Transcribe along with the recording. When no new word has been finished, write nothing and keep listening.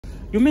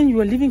You mean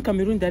you are leaving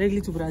Cameroon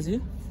directly to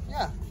Brazil?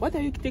 Yeah. What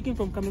are you taking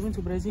from Cameroon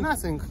to Brazil?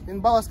 Nothing, in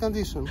ballast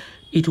condition.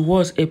 It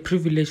was a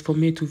privilege for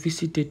me to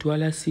visit the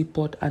Douala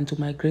seaport, and to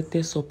my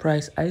greatest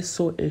surprise, I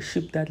saw a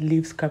ship that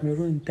leaves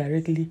Cameroon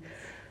directly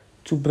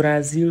to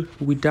Brazil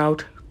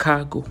without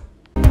cargo.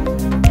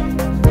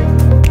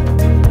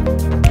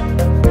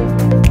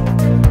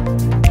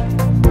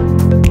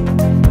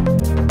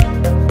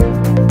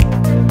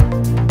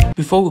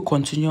 Before we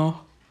continue,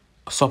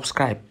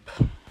 subscribe.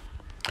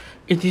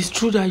 It is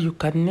true that you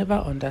can never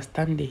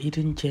understand the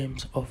hidden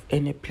gems of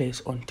any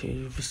place until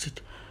you visit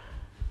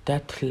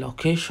that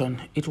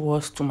location. It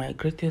was to my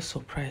greatest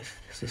surprise.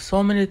 There's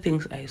so many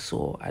things I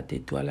saw at the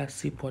Douala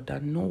seaport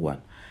that no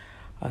one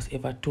has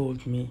ever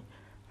told me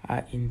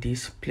are in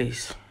this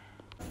place.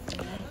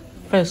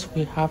 First,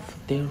 we have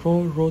the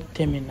road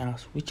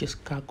terminals, which is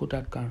cargo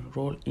that can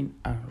roll in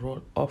and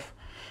roll off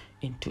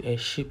into a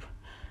ship.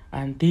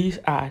 And these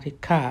are the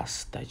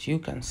cars that you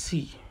can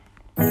see.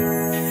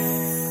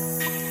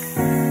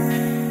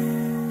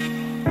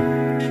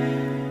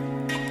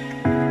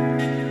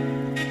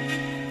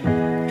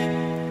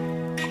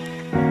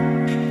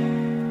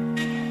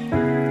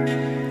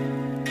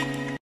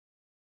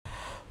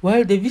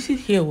 Well, the visit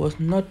here was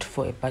not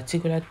for a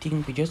particular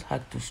thing. We just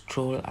had to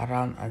stroll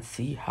around and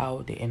see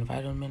how the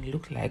environment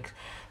looked like.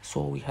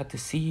 So we had to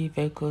see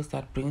vehicles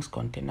that brings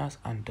containers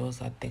and those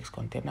that takes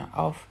container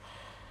off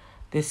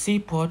the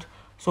seaport.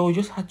 So we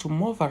just had to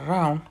move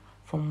around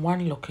from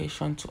one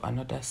location to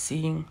another,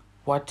 seeing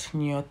what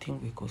new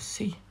thing we could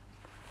see.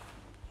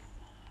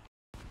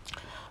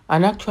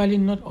 And actually,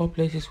 not all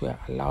places were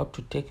allowed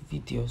to take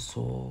videos,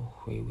 so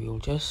we will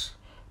just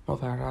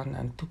move around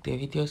and took the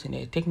videos in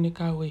a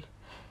technical way,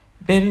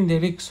 bearing the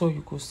rig so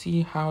you could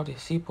see how the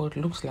seaport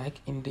looks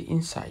like in the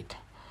inside.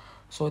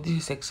 So this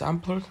is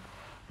example.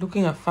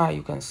 Looking afar,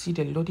 you can see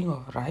the loading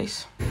of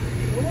rice.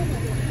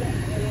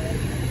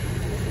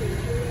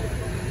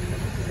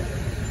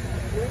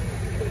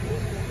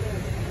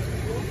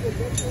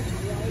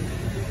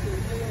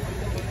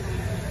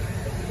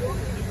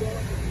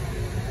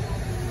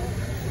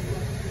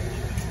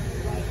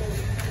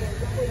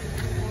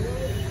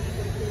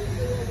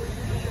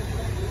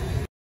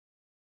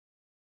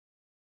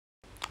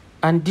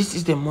 And this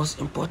is the most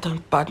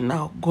important part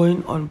now,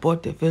 going on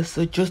board the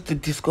vessel just to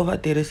discover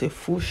there is a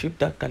full ship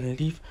that can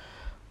leave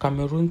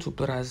Cameroon to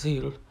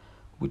Brazil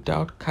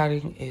without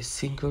carrying a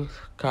single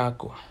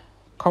cargo.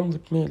 Come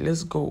with me,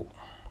 let's go.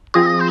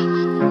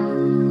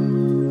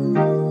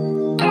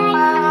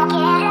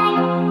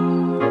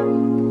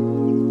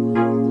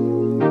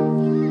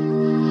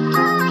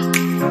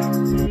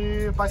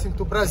 We're passing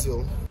to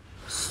Brazil.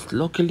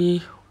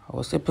 Luckily, I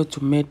was able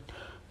to meet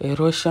a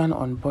Russian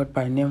on board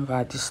by name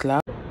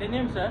Vladislav. The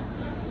name, sir?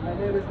 My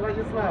name is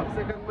Vladislav,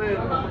 second mate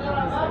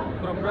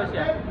From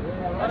Russia.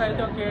 Alright,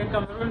 okay,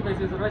 Cameroon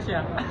versus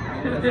Russia.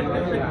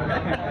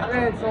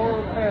 Friends,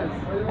 all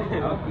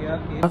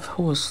friends.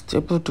 Who was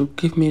able to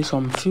give me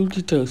some few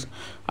details,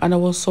 and I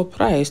was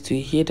surprised to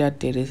hear that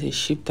there is a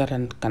ship that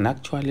can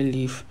actually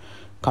leave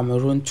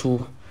Cameroon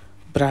to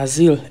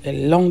Brazil,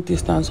 a long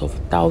distance of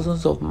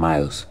thousands of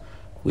miles,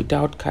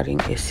 without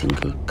carrying a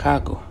single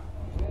cargo.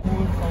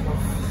 All kind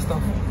of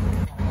stuff.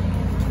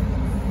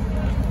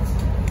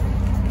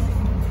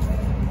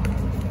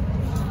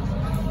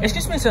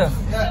 Excuse me, sir.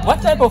 Yeah.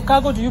 What type of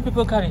cargo do you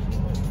people carry?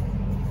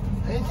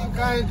 Any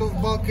kind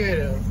of bulk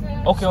carrier.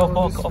 Okay, So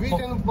bulk.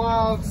 sweetened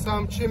bulk,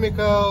 some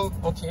chemical.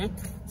 Okay.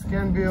 It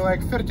can be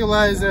like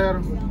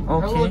fertilizer.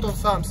 Okay. A lot of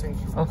something.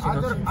 Okay,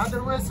 Other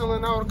vessel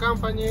in our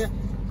company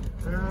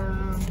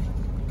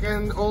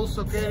can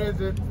also carry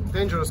the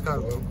dangerous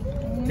cargo.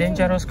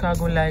 Dangerous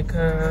cargo like.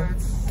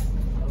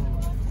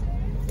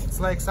 It's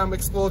like some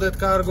exploded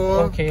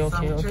cargo. Okay.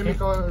 Some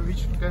chemical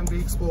which can be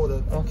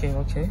exploded. Okay.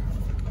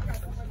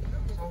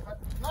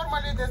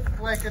 Normally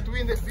that like a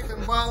twin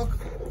bulk,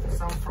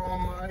 some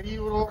from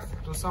Europe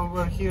to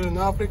somewhere here in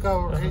Africa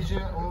or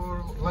Asia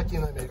or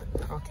Latin America.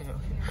 Okay.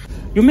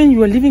 You mean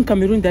you are leaving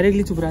Cameroon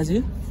directly to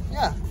Brazil?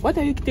 Yeah. What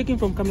are you taking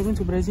from Cameroon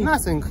to Brazil?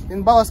 Nothing,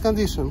 in ballast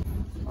condition.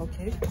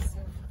 Okay.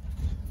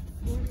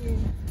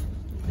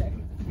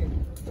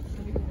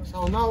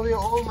 So now we are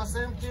almost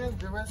empty.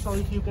 The vessel,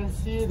 if you can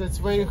see, that's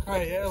very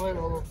high air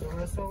level of the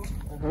vessel.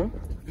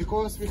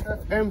 Because we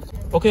have empty.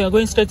 Okay, you're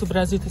going straight to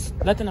Brazil, to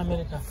Latin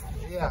America.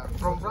 Yeah,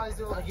 from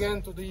Brazil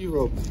again to the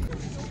Europe.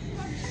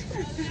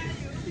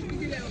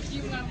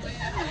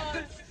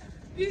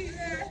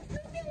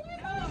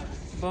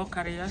 Bulk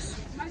carriers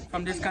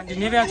from the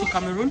Scandinavia to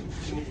Cameroon,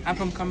 and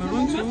from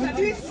Cameroon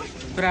to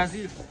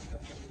Brazil.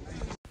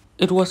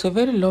 It was a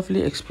very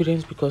lovely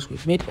experience because we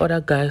met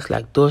other guys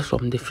like those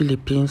from the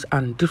Philippines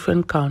and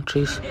different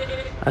countries,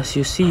 as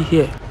you see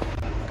here.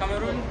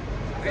 Cameroon,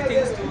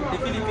 greetings to the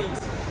Philippines.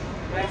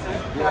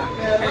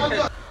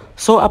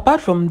 So apart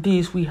from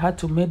this, we had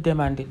to meet them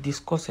and they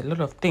discuss a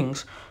lot of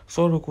things,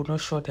 so we could not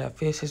show their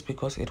faces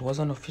because it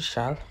wasn't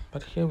official,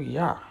 but here we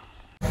are.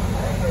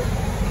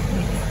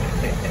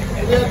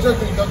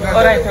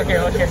 Alright,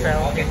 okay, sir.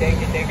 Okay, thank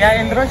you.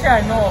 Yeah, in Russia,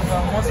 I know of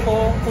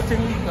Moscow,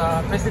 Putin,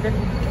 president.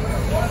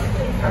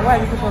 Why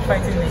are you people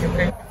fighting in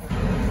Ukraine?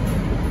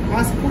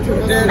 Ask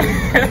Putin.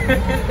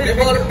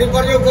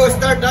 Before you go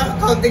start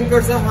counting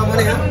first, how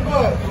many?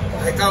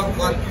 I count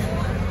one.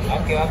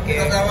 Okay.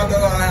 Because I want to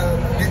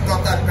get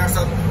total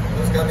person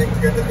who's coming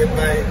together with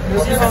my.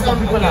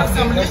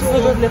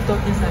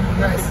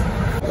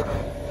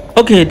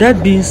 Okay,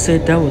 that being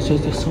said, that was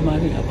just a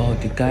summary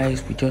about the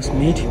guys we just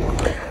made.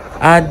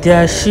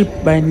 Their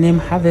ship by name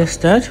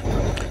harvested,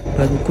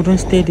 but we couldn't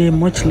stay there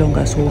much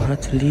longer, so we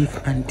had to leave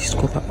and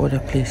discover other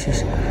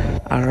places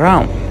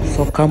around.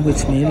 So come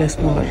with me, let's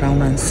move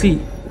around and see.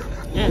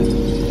 Yes,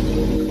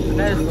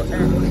 that is for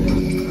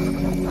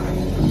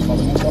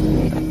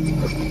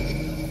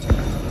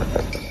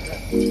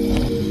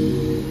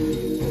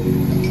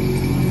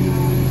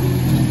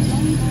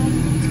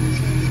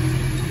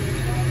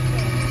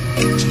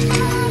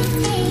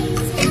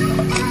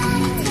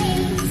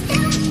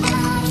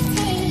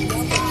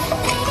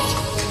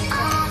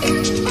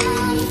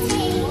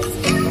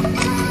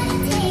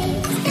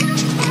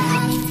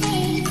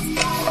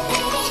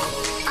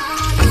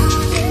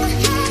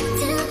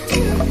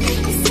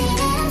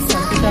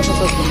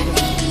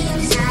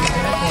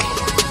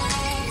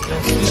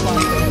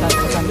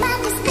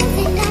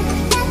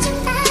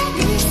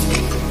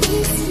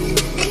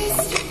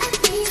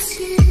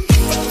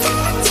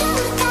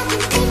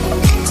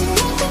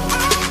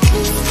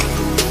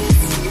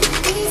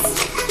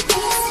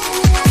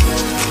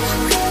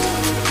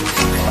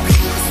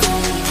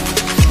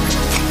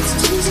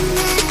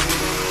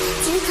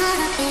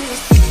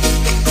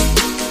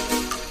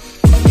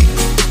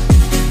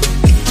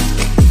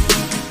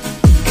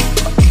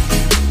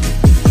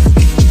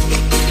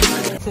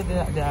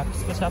There are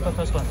special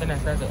purpose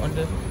containers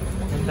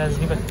that's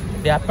given.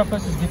 Their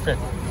purpose is different.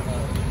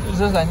 It's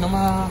just like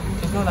normal.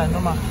 It's not like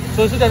normal.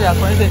 So you see that they are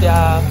connected. They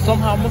are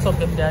somehow, most of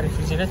them, they are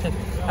refrigerated.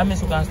 That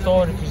means you can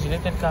store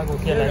refrigerated cargo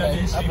here, like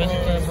fish,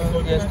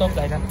 vegetables, yeah, stuff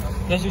like that.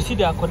 Yes, you see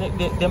they are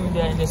connected. They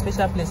are in a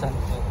special place, and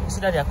you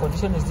see that their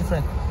condition is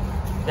different.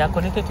 They are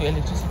connected to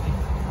electricity.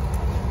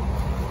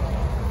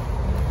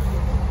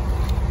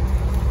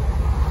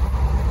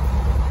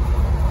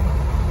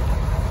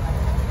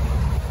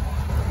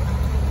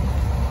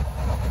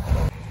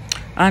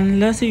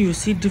 And lastly, you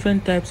see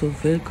different types of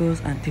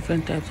vehicles and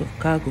different types of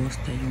cargoes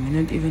that you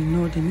may not even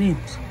know the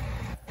names.